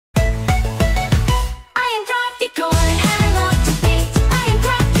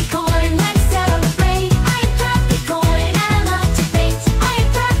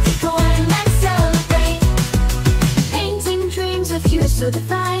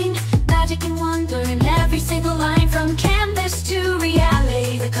divine, magic and wonder in every single line. From canvas to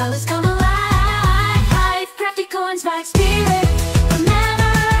reality, the colors come alive. Crafty corns by spirit,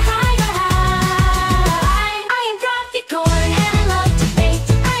 remember high or high. I am Crafty Corn and I love to paint.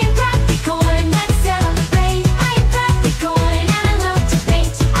 I am Crafty Corn, let's celebrate. I am Crafty Corn and I love to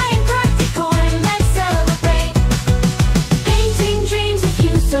paint. I am Crafty Corn, let's celebrate. Painting dreams of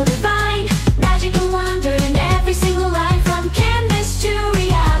you so divine, magic and wonder in every single line. From canvas to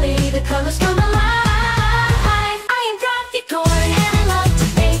reality, the colors come alive. I am Crafty Corn and I love to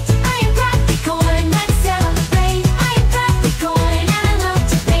paint. I am Crafty Corn, let's celebrate. I am Crafty Corn and I love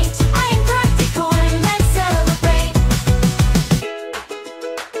to paint. I am Crafty Corn, let's celebrate.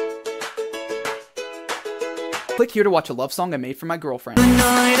 Click here to watch a love song I made for my girlfriend. The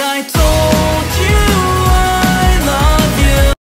night I told you